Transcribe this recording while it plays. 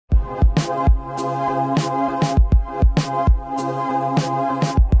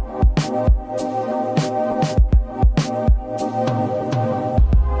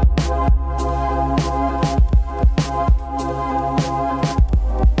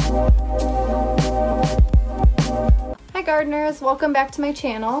Gardeners, welcome back to my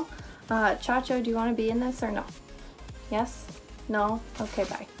channel. Chacho, do you want to be in this or no? Yes? No? Okay,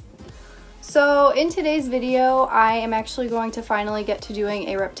 bye. So in today's video, I am actually going to finally get to doing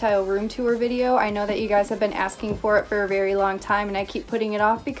a reptile room tour video. I know that you guys have been asking for it for a very long time and I keep putting it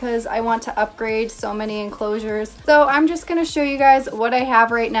off because I want to upgrade so many enclosures. So I'm just going to show you guys what I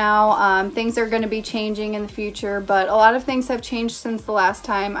have right now. Things are going to be changing in the future, but a lot of things have changed since the last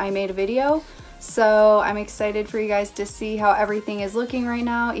time I made a video. So I'm excited for you guys to see how everything is looking right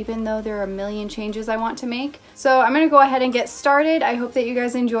now, even though there are a million changes I want to make. So I'm going to go ahead and get started. I hope that you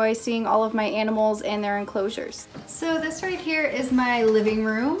guys enjoy seeing all of my animals and their enclosures. So this right here is my living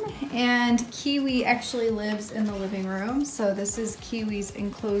room, and Kiwi actually lives in the living room. So this is Kiwi's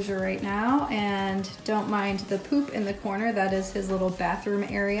enclosure right now, and don't mind the poop in the corner. That is his little bathroom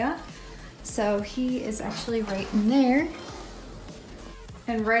area. So he is actually right in there.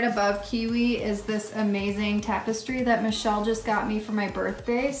 And right above Kiwi is this amazing tapestry that Michelle just got me for my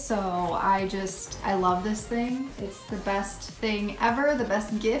birthday. So I love this thing. It's the best thing ever, the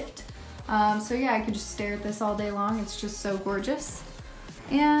best gift. So yeah, I could just stare at this all day long. It's just so gorgeous.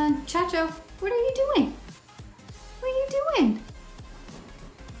 And Chacho, what are you doing? What are you doing?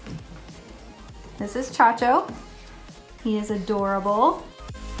 This is Chacho. He is adorable.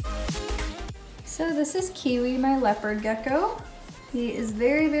 So this is Kiwi, my leopard gecko. He is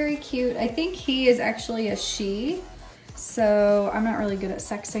very, very cute. I think he is actually a she, so I'm not really good at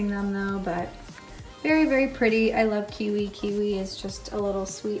sexing them though, but very, very pretty. I love Kiwi. Kiwi is just a little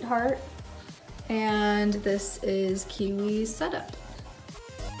sweetheart. And this is Kiwi's setup.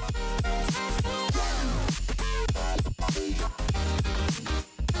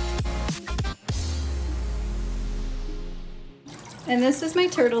 And this is my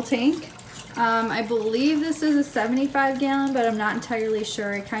turtle tank. I believe this is a 75 gallon, but I'm not entirely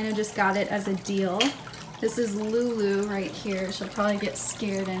sure. I kind of just got it as a deal. This is Lulu right here. She'll probably get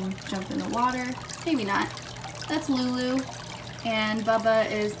scared and jump in the water. Maybe not. That's Lulu. And Bubba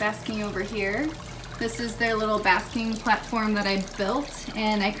is basking over here. This is their little basking platform that I built,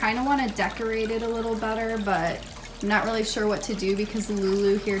 and I kind of want to decorate it a little better, but I'm not really sure what to do because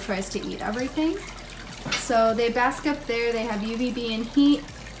Lulu here tries to eat everything. So they bask up there. They have UVB and heat.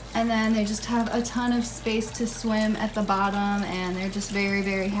 And then they just have a ton of space to swim at the bottom, and they're just very,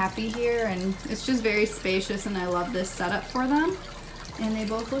 very happy here, and it's just very spacious, and I love this setup for them. And they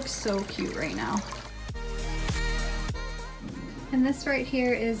both look so cute right now. And this right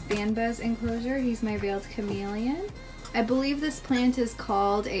here is Banba's enclosure. He's my veiled chameleon. I believe this plant is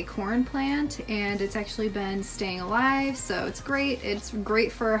called a corn plant, and it's actually been staying alive, so it's great. It's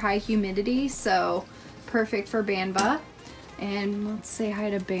great for high humidity, so perfect for Banba. And let's say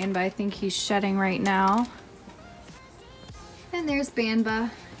hi to Banba. I think he's shedding right now. And there's Banba.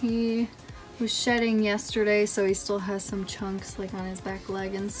 He was shedding yesterday, so he still has some chunks like on his back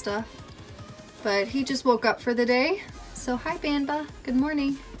leg and stuff. But he just woke up for the day. So hi Banba, good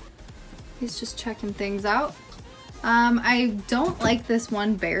morning. He's just checking things out. I don't like this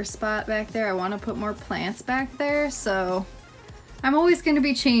one bare spot back there. I want to put more plants back there, so I'm always going to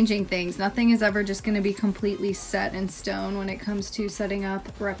be changing things. Nothing is ever just going to be completely set in stone when it comes to setting up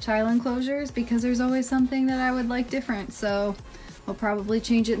reptile enclosures, because there's always something that I would like different, so we'll probably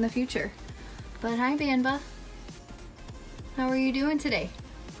change it in the future. But hi Banba. How are you doing today?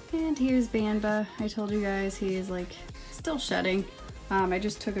 And here's Banba. I told you guys he is like still shedding. I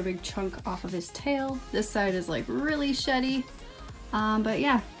just took a big chunk off of his tail. This side is like really sheddy. But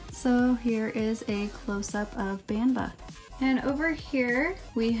yeah, so here is a close-up of Banba. And over here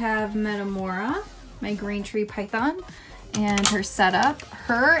we have Metamora, my green tree python, and her setup.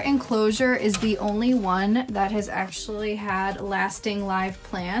 Her enclosure is the only one that has actually had lasting live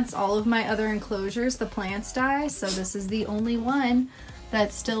plants. All of my other enclosures, the plants die, so this is the only one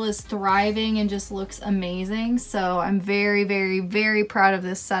that still is thriving and just looks amazing. So I'm very, very, very proud of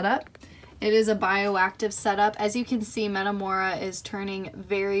this setup. It is a bioactive setup. As you can see, Metamora is turning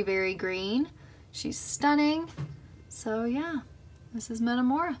very, very green. She's stunning. So yeah, this is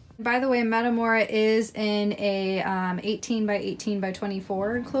Metamora. By the way, Metamora is in a 18 by 18 by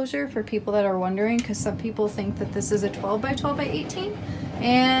 24 enclosure for people that are wondering, because some people think that this is a 12 by 12 by 18,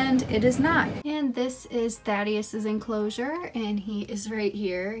 and it is not. And this is Thaddeus's enclosure, and he is right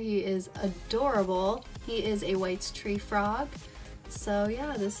here. He is adorable. He is a white tree frog. So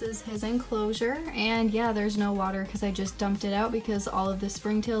yeah, this is his enclosure, and yeah, there's no water because I just dumped it out because all of the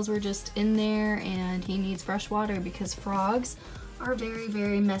springtails were just in there, and he needs fresh water because frogs are very,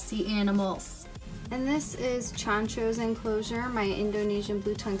 very messy animals. And this is Chancho's enclosure, my Indonesian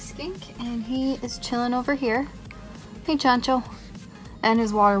blue-tongued skink, and he is chilling over here. Hey Chancho. And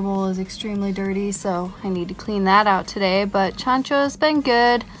his water bowl is extremely dirty, so I need to clean that out today, but Chancho's been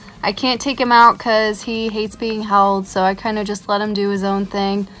good. I can't take him out because he hates being held, so I kind of just let him do his own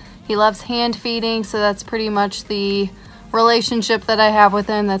thing. He loves hand feeding, so that's pretty much the relationship that I have with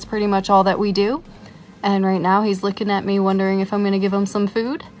him. That's pretty much all that we do. And right now he's looking at me wondering if I'm going to give him some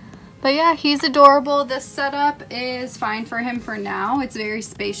food. But yeah, he's adorable. This setup is fine for him for now. It's very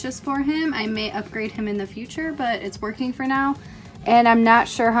spacious for him. I may upgrade him in the future, but it's working for now. And I'm not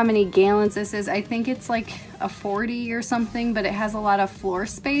sure how many gallons this is. I think it's like a 40 or something, but it has a lot of floor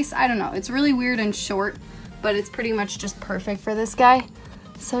space. I don't know. It's really weird and short, but it's pretty much just perfect for this guy.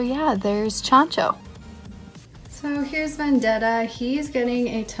 So yeah, there's Chancho. So here's Vendetta. He's getting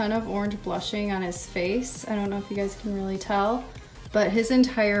a ton of orange blushing on his face. I don't know if you guys can really tell, but his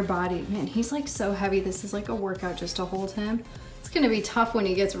entire body, man, he's like so heavy. This is like a workout just to hold him. It's gonna be tough when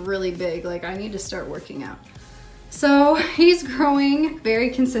he gets really big. Like, I need to start working out. So he's growing very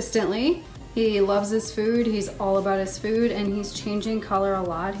consistently. He loves his food. He's all about his food, and he's changing color a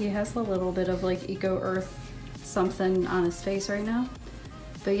lot. He has a little bit of like Eco Earth something on his face right now.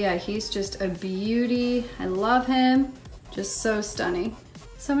 But yeah, he's just a beauty. I love him. Just so stunning.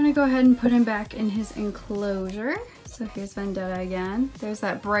 So I'm gonna go ahead and put him back in his enclosure. So here's Vendetta again. There's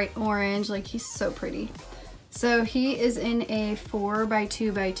that bright orange, like he's so pretty. So he is in a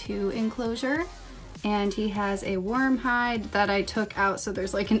 4x2x2 enclosure. And he has a worm hide that I took out, so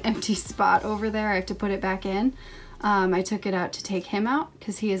there's like an empty spot over there. I have to put it back in. I took it out to take him out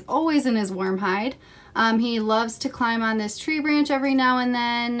because he is always in his worm hide. He loves to climb on this tree branch every now and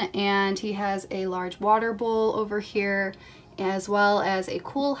then, and he has a large water bowl over here, as well as a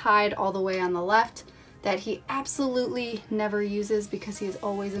cool hide all the way on the left that he absolutely never uses because he is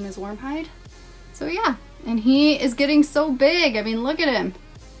always in his worm hide. So yeah, and he is getting so big. I mean, look at him.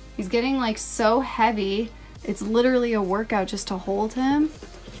 He's getting like so heavy. It's literally a workout just to hold him.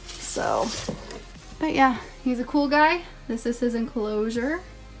 So, but yeah, he's a cool guy. This is his enclosure.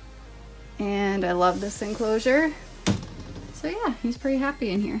 And I love this enclosure. So yeah, he's pretty happy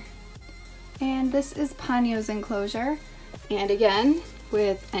in here. And this is Ponyo's enclosure. And again,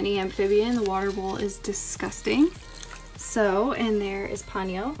 with any amphibian, the water bowl is disgusting. So, and there is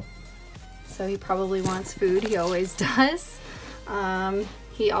Ponyo. So he probably wants food. He always does.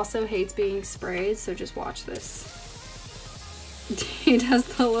 He also hates being sprayed, so just watch this. He does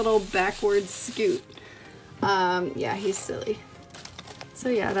the little backward scoot. Yeah, he's silly. So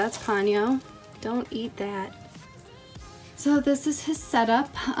yeah, that's Ponyo. Don't eat that. So this is his setup.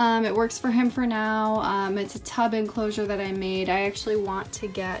 It works for him for now. It's a tub enclosure that I made. I actually want to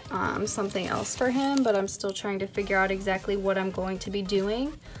get something else for him, but I'm still trying to figure out exactly what I'm going to be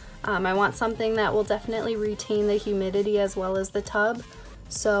doing. I want something that will definitely retain the humidity as well as the tub.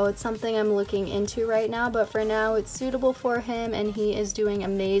 So it's something I'm looking into right now, but for now it's suitable for him and he is doing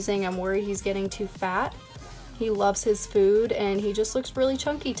amazing. I'm worried he's getting too fat. He loves his food and he just looks really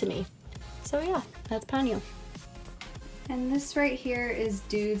chunky to me. So yeah, that's Ponyo. And this right here is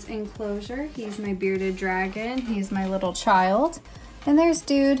Dude's enclosure. He's my bearded dragon. He's my little child. And there's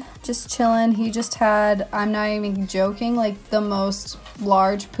Dude just chilling. He just had, I'm not even joking, like the most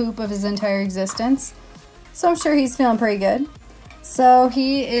large poop of his entire existence. So I'm sure he's feeling pretty good. So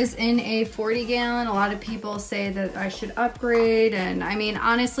he is in a 40 gallon. A lot of people say that I should upgrade, and I mean,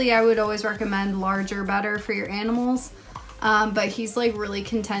 honestly, I would always recommend larger better for your animals. But he's like really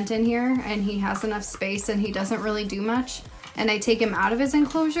content in here and he has enough space and he doesn't really do much. And I take him out of his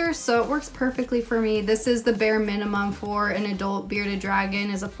enclosure, so it works perfectly for me. This is the bare minimum for an adult bearded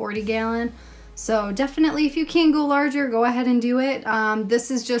dragon, is a 40 gallon. So definitely if you can go larger, go ahead and do it. This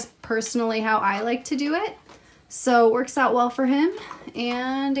is just personally how I like to do it. So it works out well for him.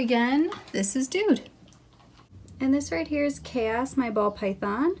 And again, this is Dude. And this right here is Chaos, my ball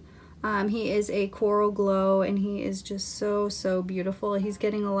python. He is a coral glow and he is just so beautiful. He's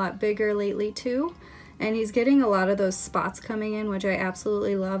getting a lot bigger lately too. And he's getting a lot of those spots coming in, which I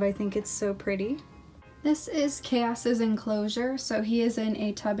absolutely love. I think it's so pretty. This is Chaos's enclosure. So he is in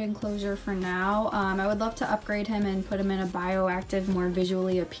a tub enclosure for now. I would love to upgrade him and put him in a bioactive, more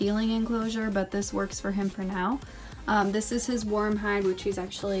visually appealing enclosure, but this works for him for now. This is his worm hide, which he's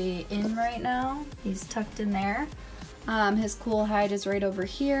actually in right now. He's tucked in there. His cool hide is right over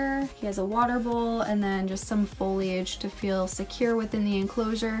here. He has a water bowl and then just some foliage to feel secure within the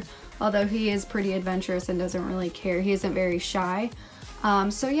enclosure. although he is pretty adventurous and doesn't really care. He isn't very shy.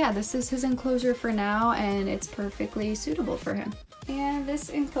 So yeah, this is his enclosure for now, and it's perfectly suitable for him. And this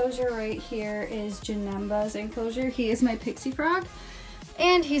enclosure right here is Janemba's enclosure. He is my pixie frog,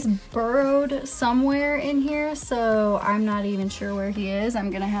 and he's burrowed somewhere in here, so I'm not even sure where he is. I'm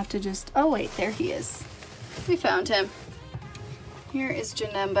gonna have to just, oh wait, there he is. We found him. Here is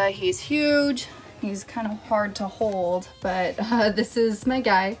Janemba. He's huge. He's kind of hard to hold, but this is my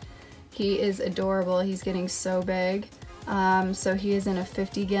guy. He is adorable. He's getting so big. So he is in a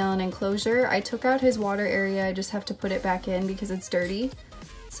 50-gallon enclosure. I took out his water area. I just have to put it back in because it's dirty.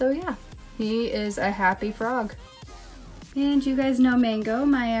 So yeah, he is a happy frog. And you guys know Mango,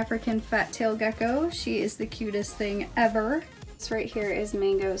 my African fat-tailed gecko. She is the cutest thing ever. This right here is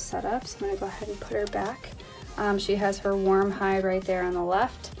Mango's setup, so I'm gonna go ahead and put her back. She has her warm hide right there on the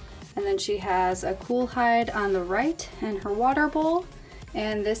left, and then she has a cool hide on the right and her water bowl.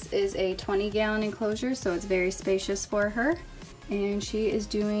 And this is a 20-gallon enclosure, so it's very spacious for her, and she is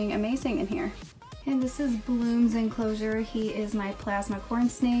doing amazing in here. And this is Bloom's enclosure. He is my plasma corn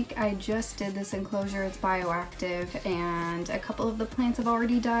snake. I just did this enclosure. It's bioactive, and a couple of the plants have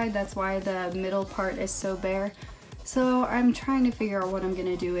already died. That's why the middle part is so bare. So I'm trying to figure out what I'm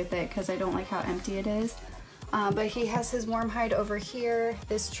gonna do with it because I don't like how empty it is. But he has his warm hide over here.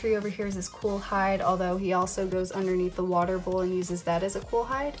 This tree over here is his cool hide, although he also goes underneath the water bowl and uses that as a cool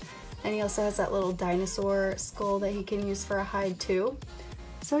hide. And he also has that little dinosaur skull that he can use for a hide too.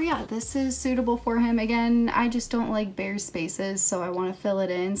 So yeah, this is suitable for him. Again, I just don't like bare spaces, so I want to fill it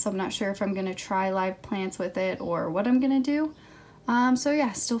in. So I'm not sure if I'm going to try live plants with it or what I'm going to do. So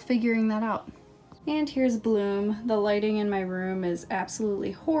yeah, still figuring that out. And here's Bloom. The lighting in my room is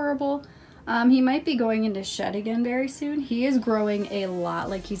absolutely horrible. He might be going into shed again very soon. He is growing a lot,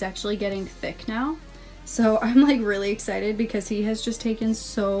 like he's actually getting thick now. So I'm like really excited because he has just taken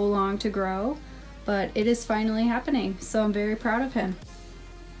so long to grow, but it is finally happening. So I'm very proud of him.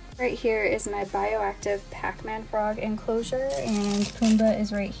 Right here is my bioactive Pac-Man frog enclosure, and Pumbaa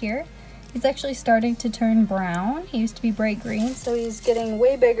is right here. He's actually starting to turn brown. He used to be bright green, so he's getting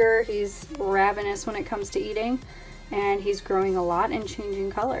way bigger. He's ravenous when it comes to eating, and he's growing a lot and changing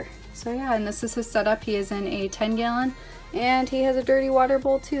color. So yeah, and this is his setup. He is in a 10-gallon, and he has a dirty water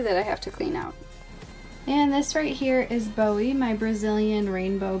bowl too that I have to clean out. And this right here is Bowie, my Brazilian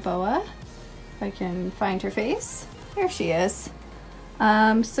rainbow boa. If I can find her face. There she is.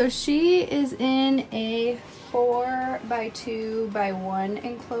 So she is in a 4x2x1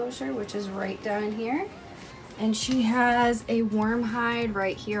 enclosure, which is right down here. And she has a warm hide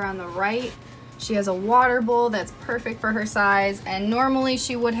right here on the right. She has a water bowl that's perfect for her size, and normally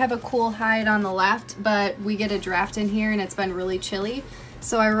she would have a cool hide on the left, but we get a draft in here and it's been really chilly.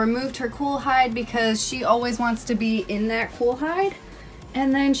 So I removed her cool hide because she always wants to be in that cool hide.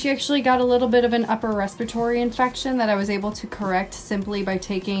 And then she actually got a little bit of an upper respiratory infection that I was able to correct simply by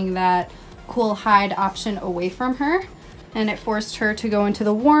taking that cool hide option away from her. And it forced her to go into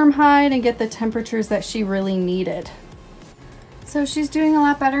the warm hide and get the temperatures that she really needed. So she's doing a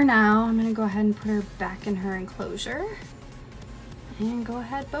lot better now. I'm gonna go ahead and put her back in her enclosure. And go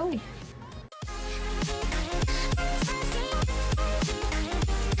ahead, Bowie.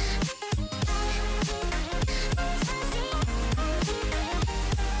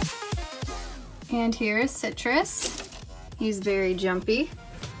 And here is Citrus. He's very jumpy,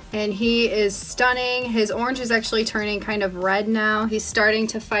 and he is stunning. His orange is actually turning kind of red now. He's starting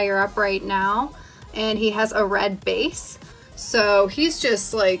to fire up right now, and he has a red base. So he's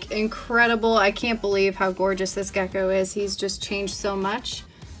just like incredible. I can't believe how gorgeous this gecko is. He's just changed so much.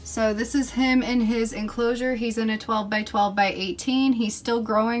 So this is him in his enclosure. He's in a 12x12x18. He's still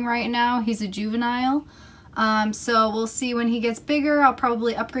growing right now. He's a juvenile. So we'll see when he gets bigger. I'll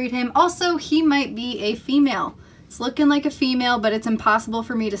probably upgrade him. Also, he might be a female. It's looking like a female, but it's impossible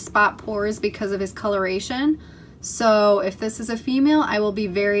for me to spot pores because of his coloration. So if this is a female, I will be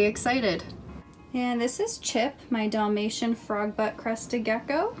very excited. And this is Chip, my Dalmatian frog butt crested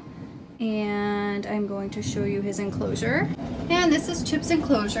gecko. And I'm going to show you his enclosure. And this is Chip's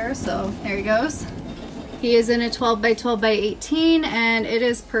enclosure, so there he goes. He is in a 12x12x18, and it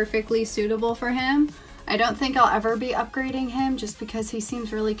is perfectly suitable for him. I don't think I'll ever be upgrading him just because he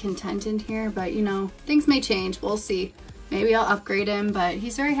seems really content in here, but you know, things may change. We'll see. Maybe I'll upgrade him, but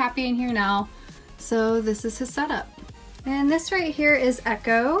he's very happy in here now. So this is his setup. And this right here is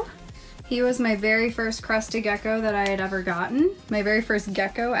Echo. He was my very first crested gecko that I had ever gotten. My very first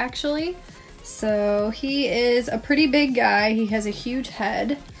gecko, actually. So he is a pretty big guy. He has a huge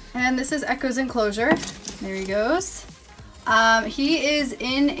head. And this is Echo's enclosure. There he goes. He is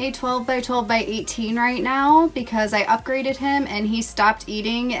in a 12 by 12 by 18 right now because I upgraded him and he stopped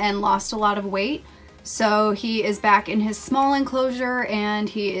eating and lost a lot of weight. So he is back in his small enclosure and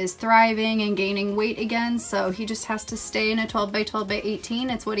he is thriving and gaining weight again. So he just has to stay in a 12 by 12 by 18.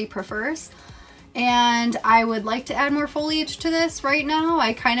 It's what he prefers. And I would like to add more foliage to this right now.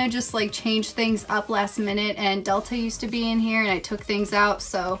 I kind of just like changed things up last minute, and Delta used to be in here and I took things out.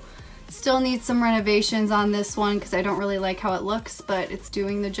 So still need some renovations on this one because I don't really like how it looks, but it's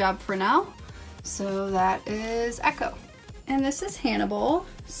doing the job for now. So that is Echo. And this is Hannibal.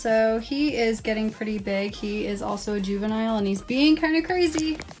 So he is getting pretty big. He is also a juvenile and he's being kind of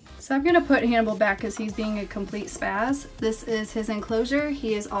crazy. So I'm gonna put Hannibal back because he's being a complete spaz. This is his enclosure.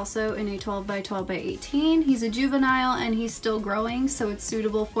 He is also in a 12 by 12 by 18. He's a juvenile and he's still growing, so it's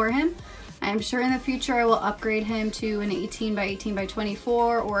suitable for him. I'm sure in the future I will upgrade him to an 18 by 18 by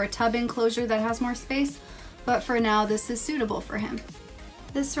 24 or a tub enclosure that has more space, but for now this is suitable for him.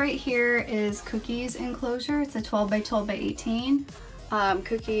 This right here is Cookie's enclosure. It's a 12 by 12 by 18.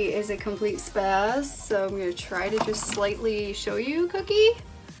 Cookie is a complete spaz, so I'm gonna try to just slightly show you Cookie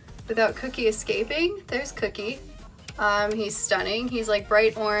without Cookie escaping. There's Cookie. He's stunning. He's like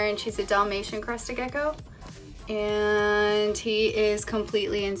bright orange. He's a Dalmatian crested gecko. And he is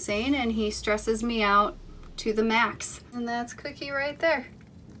completely insane and he stresses me out to the max. And that's Cookie right there.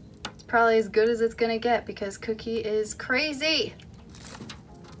 It's probably as good as it's gonna get because Cookie is crazy.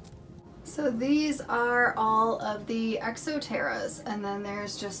 So these are all of the Exoterras, and then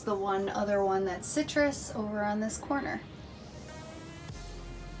there's just the one other one that's citrus over on this corner.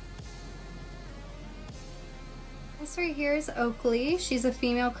 This right here is Oakley. She's a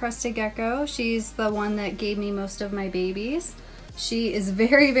female crested gecko. She's the one that gave me most of my babies. She is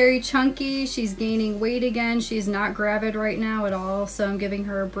very, very chunky. She's gaining weight again. She's not gravid right now at all, so I'm giving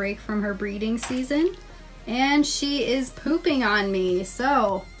her a break from her breeding season. And she is pooping on me,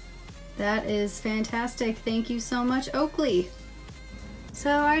 so that is fantastic. Thank you so much, Oakley.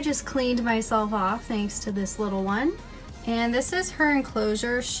 So I just cleaned myself off thanks to this little one. And this is her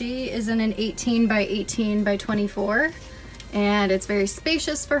enclosure. She is in an 18 by 18 by 24 and it's very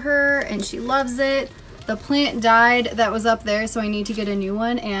spacious for her and she loves it. The plant died that was up there, so I need to get a new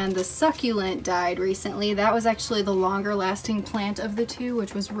one, and the succulent died recently. That was actually the longer lasting plant of the two,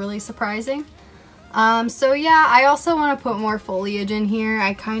 which was really surprising. So yeah, I also want to put more foliage in here.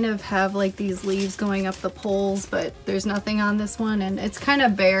 I kind of have like these leaves going up the poles, but there's nothing on this one and it's kind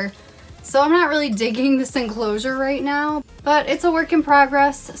of bare. So I'm not really digging this enclosure right now, but it's a work in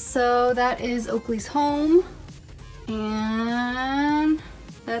progress. So that is Oakley's home, and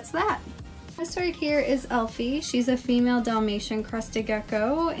that's that. This right here is Elfie. She's a female Dalmatian crested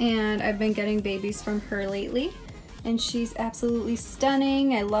gecko, and I've been getting babies from her lately. And she's absolutely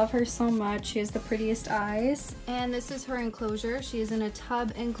stunning. I love her so much. She has the prettiest eyes. And this is her enclosure. She is in a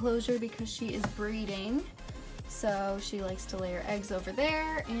tub enclosure because she is breeding. So she likes to lay her eggs over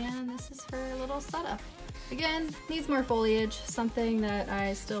there, and this is her little setup. Again, needs more foliage, something that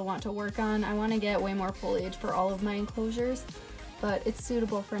I still want to work on. I want to get way more foliage for all of my enclosures, but it's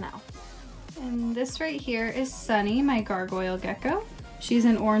suitable for now. And this right here is Sunny, my gargoyle gecko. She's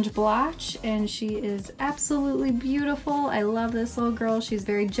an orange blotch and she is absolutely beautiful. I love this little girl. She's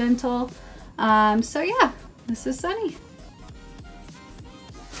very gentle. So yeah, this is Sunny.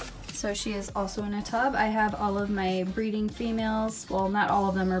 So she is also in a tub. I have all of my breeding females. Well, not all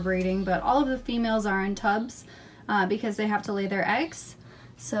of them are breeding, but all of the females are in tubs because they have to lay their eggs.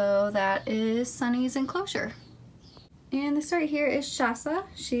 So that is Sunny's enclosure. And this right here is Shasa.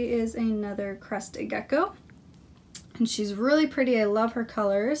 She is another crested gecko. And she's really pretty. I love her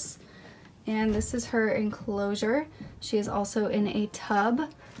colors. And this is her enclosure. She is also in a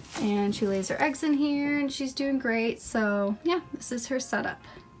tub and she lays her eggs in here and she's doing great. So yeah, this is her setup.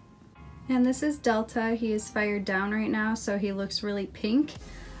 And this is Delta. He is fired down right now, so he looks really pink.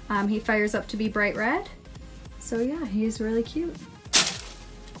 He fires up to be bright red. So yeah, he's really cute.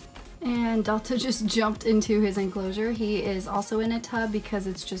 And Delta just jumped into his enclosure. He is also in a tub because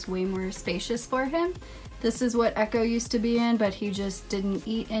it's just way more spacious for him. This is what Echo used to be in, but he just didn't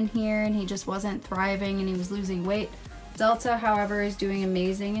eat in here and he just wasn't thriving and he was losing weight. Delta, however, is doing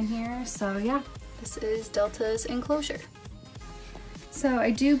amazing in here. So yeah, this is Delta's enclosure. So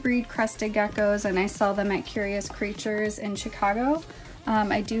I do breed crested geckos and I sell them at Curious Creatures in Chicago.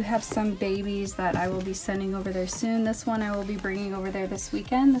 I do have some babies that I will be sending over there soon. This one I will be bringing over there this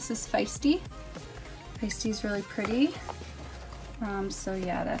weekend. This is Feisty. Feisty's really pretty. So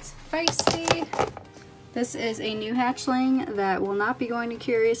yeah, that's Feisty. This is a new hatchling that will not be going to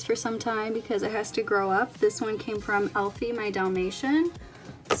Curious for some time because it has to grow up. This one came from Elfie, my Dalmatian.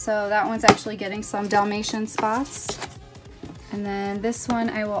 So that one's actually getting some Dalmatian spots. And then this one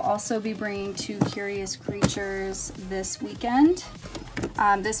I will also be bringing to Curious Creatures this weekend.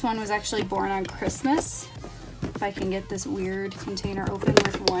 This one was actually born on Christmas. If I can get this weird container open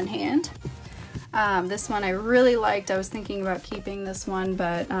with one hand. This one I really liked. I was thinking about keeping this one,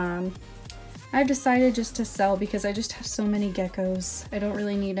 but I've decided just to sell because I just have so many geckos. I don't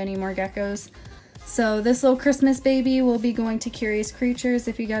really need any more geckos. So this little Christmas baby will be going to Curious Creatures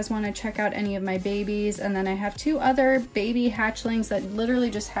if you guys want to check out any of my babies. And then I have 2 other baby hatchlings that literally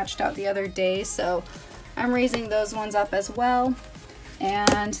just hatched out the other day. So I'm raising those ones up as well.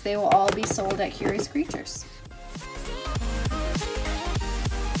 And they will all be sold at Curious Creatures.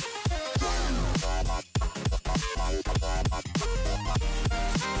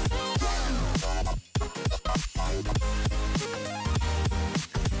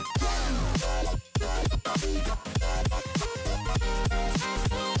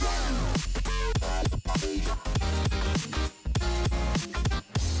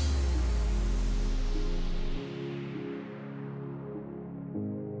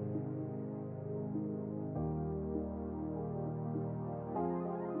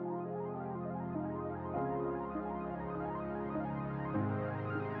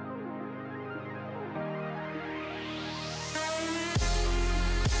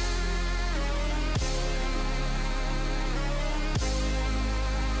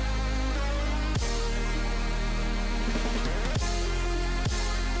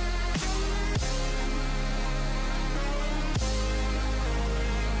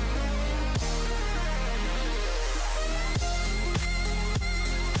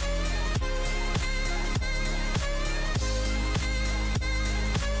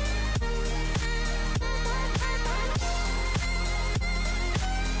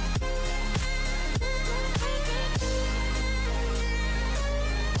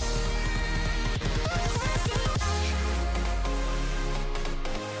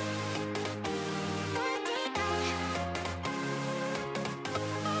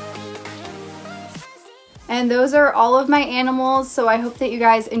 And those are all of my animals, so I hope that you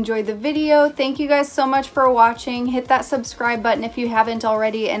guys enjoyed the video. Thank you guys so much for watching. Hit that subscribe button if you haven't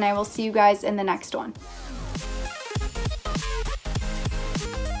already, and I will see you guys in the next one.